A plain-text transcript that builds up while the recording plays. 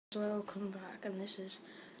Welcome back, and this is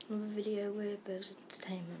another video with Blisters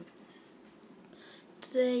Entertainment.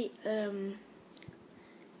 Today,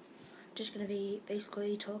 just going to be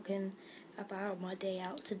basically talking about my day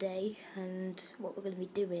out today and what we're going to be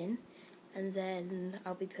doing, and then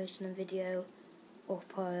I'll be posting a video up,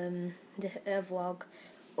 a vlog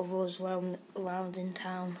of us around in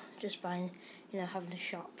town, just by having a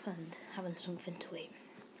shop and having something to eat.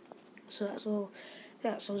 So that's all.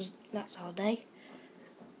 That's our day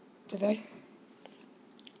today.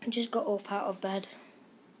 I just got up out of bed.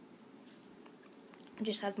 I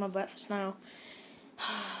just had my breakfast now.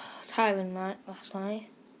 Tiring night last night.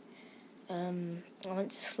 I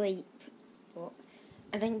went to sleep, but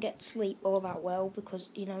I didn't get to sleep all that well because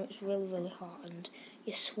it's really hot and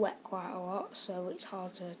you sweat quite a lot, so it's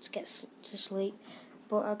hard to get to sleep.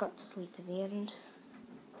 But I got to sleep in the end,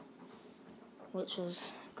 which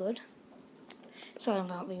was good. Sorry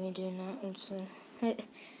about me doing that.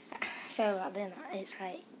 Sorry about doing that. It's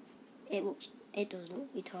like it does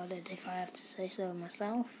look retarded, if I have to say so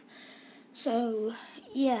myself. So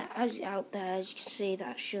yeah, out there, as you can see,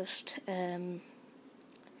 that's just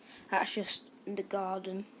the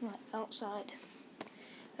garden right outside.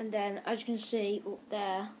 And then, as you can see up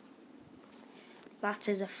there, that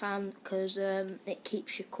is a fan because it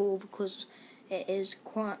keeps you cool because it is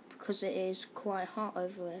quite hot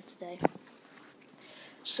over there today.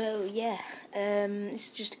 So yeah, this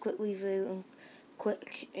is just a quick review and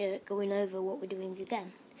quick going over what we're doing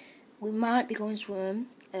again. We might be going swimming,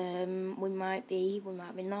 we might be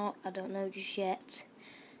not, I don't know just yet.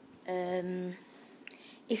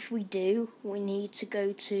 If we do, we need to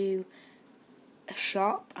go to a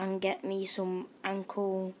shop and get me some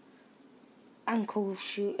ankle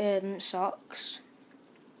socks,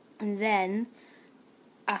 and then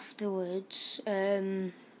afterwards,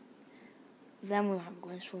 then we might be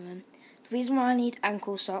going swimming. The reason why I need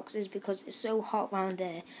ankle socks is because it's so hot around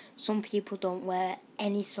here. Some people don't wear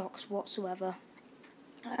any socks whatsoever,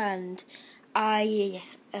 and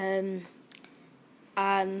when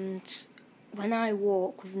I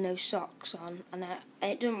walk with no socks on, and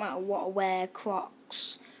it doesn't matter what I wear,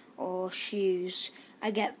 Crocs or shoes,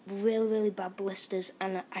 I get really bad blisters,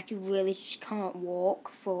 and I really just can't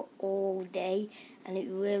walk for all day, and it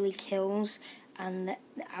really kills. And then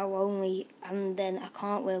I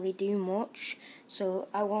can't really do much, so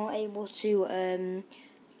I won't able to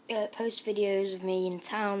post videos of me in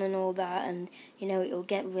town and all that, and it'll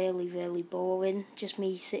get really boring, just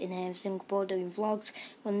me sitting here in Singapore doing vlogs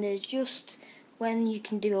when you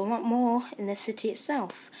can do a lot more in the city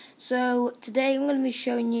itself. So today I'm going to be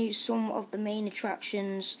showing you some of the main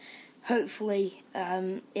attractions. Hopefully,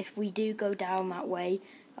 if we do go down that way,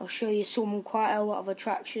 I'll show you quite a lot of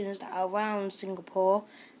attractions that are around Singapore,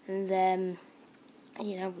 and then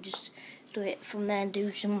we'll just do it from there and do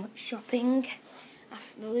some shopping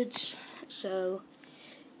afterwards. So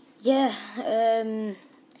yeah,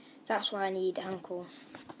 that's why I need ankle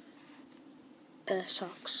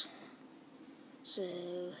socks.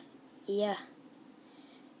 So yeah,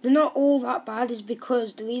 they're not all that bad, is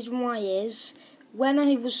because the reason why is, when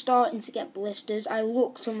I was starting to get blisters, I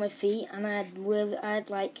looked on my feet and I had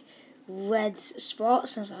like red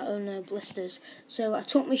spots, and I was like, oh no, blisters. So I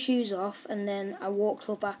took my shoes off and then I walked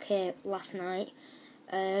up back here last night.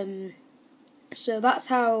 So that's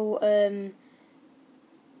how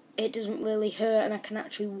it doesn't really hurt, and I can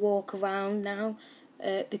actually walk around now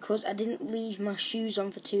because I didn't leave my shoes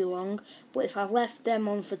on for too long. But if I left them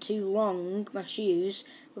on for too long, my shoes,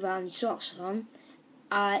 without any socks on,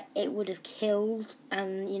 it would have killed,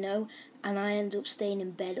 and I end up staying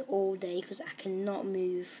in bed all day because I cannot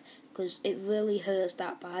move because it really hurts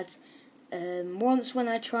that bad. Once when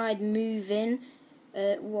I tried moving,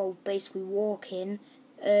 basically walking,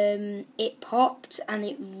 it popped and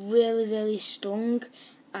it really stung,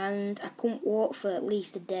 and I couldn't walk for at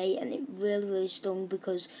least a day, and it really stung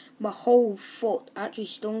because my whole foot actually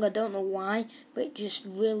stung. I don't know why, but it just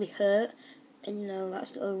really hurt. And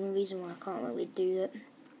that's the only reason why I can't really do it.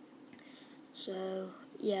 So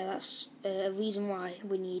yeah, that's a reason why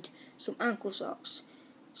we need some ankle socks.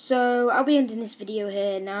 So I'll be ending this video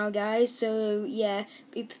here now, guys. So yeah,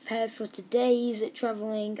 be prepared for today's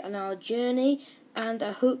travelling and our journey, and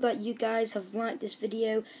I hope that you guys have liked this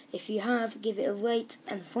video. If you have, give it a rate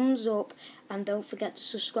and thumbs up, and don't forget to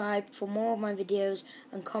subscribe for more of my videos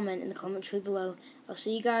and comment in the commentary below. I'll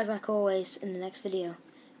see you guys like always in the next video.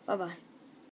 Bye bye.